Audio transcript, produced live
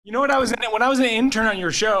You know what when I was an intern on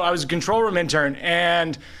your show, I was a control room intern,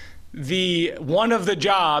 and one of the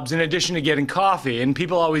jobs, in addition to getting coffee, and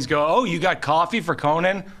people always go, "Oh, you got coffee for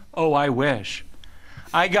Conan?" Oh, I wish.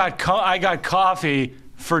 I got coffee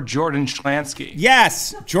for Jordan Schlansky.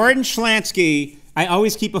 Yes, Jordan Schlansky. I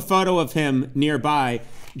always keep a photo of him nearby.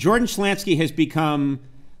 Jordan Schlansky has become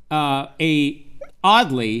a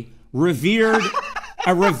oddly revered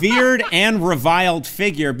and reviled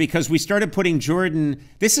figure, because we started putting Jordan,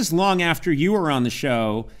 this is long after you were on the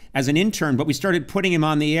show as an intern, but we started putting him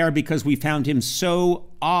on the air because we found him so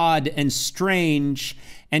odd and strange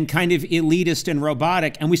and kind of elitist and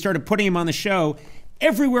robotic, and we started putting him on the show.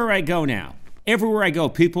 Everywhere I go now, everywhere I go,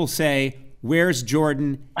 people say, "Where's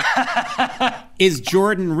Jordan? Is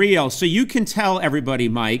Jordan real?" So you can tell everybody,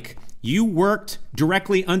 Mike, you worked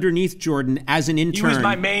directly underneath Jordan as an intern.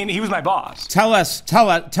 He was my boss.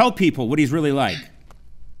 Tell people what he's really like.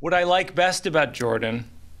 What I like best about Jordan,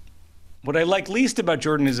 what I like least about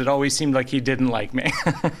Jordan is it always seemed like he didn't like me.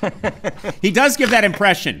 He does give that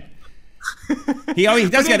impression. He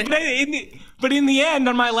does get it. But in the end,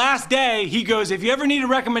 on my last day, he goes, "If you ever need a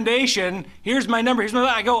recommendation, here's my number.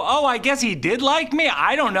 I go, "Oh, I guess he did like me?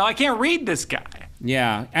 I don't know. I can't read this guy."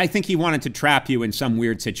 Yeah, I think he wanted to trap you in some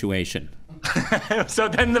weird situation. So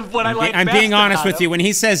then what I like I'm best being honest about with you. When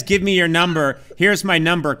he says, "Give me your number, here's my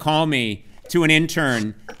number, call me," to an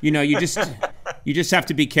intern, you just have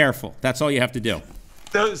to be careful. That's all you have to do.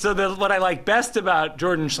 So what I like best about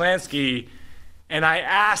Jordan Schlansky, and I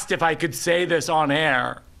asked if I could say this on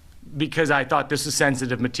air because I thought this was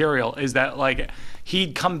sensitive material, is that like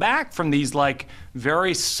he'd come back from these like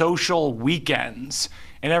very social weekends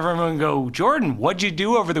and everyone would go, "Jordan, what'd you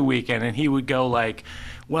do over the weekend?" And he would go like,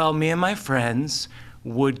 "Well, me and my friends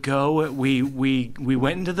would go, we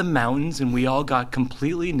went into the mountains and we all got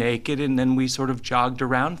completely naked and then we sort of jogged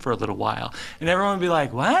around for a little while." And everyone would be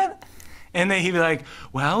like, "What?" And then he'd be like,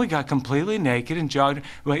 "Well, we got completely naked and jogged."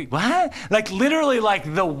 Wait, what? Like literally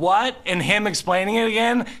like the what and him explaining it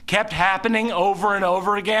again kept happening over and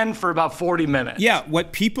over again for about 40 minutes. Yeah,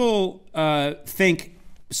 what people think,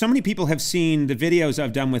 so many people have seen the videos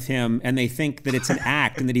I've done with him and they think that it's an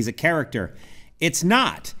act and that he's a character. It's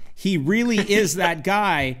not. He really is that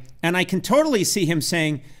guy. And I can totally see him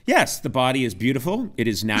saying, "Yes, the body is beautiful. It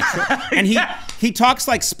is natural." And he talks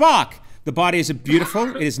like Spock. "The body is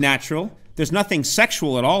beautiful. It is natural. There's nothing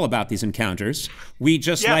sexual at all about these encounters. We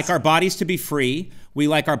just like our bodies to be free. We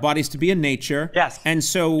like our bodies to be in nature. Yes. And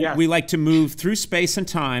so we like to move through space and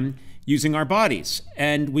time using our bodies.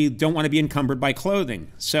 And we don't want to be encumbered by clothing."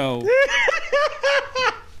 So,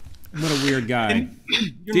 what a weird guy.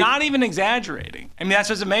 You're not even exaggerating. I mean, that's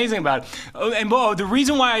what's amazing about it. Oh, and the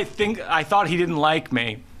reason why I thought he didn't like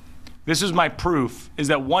me, this was my proof, is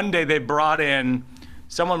that one day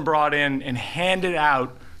someone brought in and handed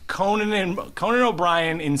out Conan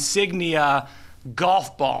O'Brien insignia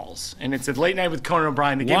golf balls, and it said "Late Night with Conan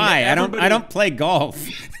O'Brien." Why? I don't play golf.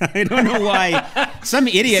 I don't know why. Some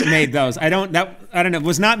idiot made those. I don't know. It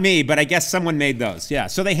was not me, but I guess someone made those. Yeah.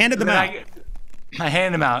 So they handed them out. I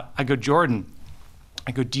hand them out. I go, "Jordan,"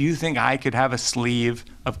 I go, "do you think I could have a sleeve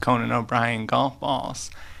of Conan O'Brien golf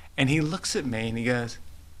balls?" And he looks at me and he goes,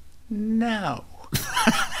 "No."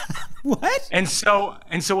 What? And so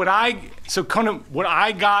Conan, what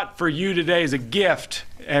I got for you today is a gift,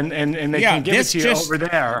 and they can give it to you over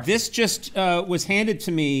there. This just was handed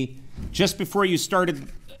to me just before you started,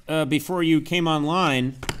 before you came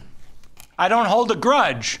online. I don't hold a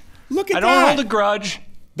grudge. Look at that. I don't hold a grudge.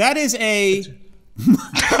 That is a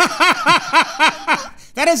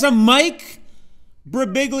that is a Mike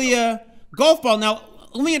Birbiglia golf ball. Now,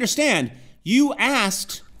 let me understand. You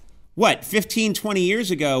asked, what, 15, 20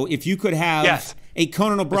 years ago, if you could have a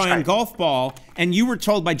Conan O'Brien golf ball, and you were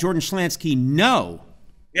told by Jordan Schlansky, no.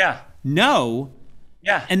 Yeah. No.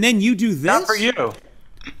 Yeah. And then you do this? Not for you.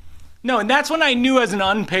 No, and that's when I knew as an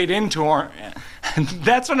unpaid intern,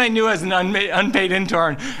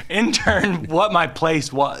 intern what my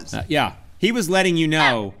place was. Yeah. He was letting you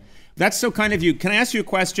know. That's so kind of you. Can I ask you a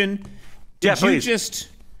question? Please.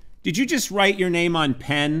 Did you just write your name on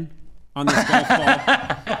pen on this golf ball?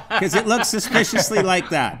 Because it looks suspiciously like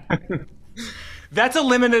that. That's a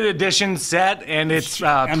limited edition set, and it's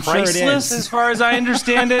priceless sure it is. as far as I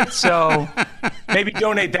understand it. So maybe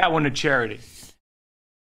donate that one to charity.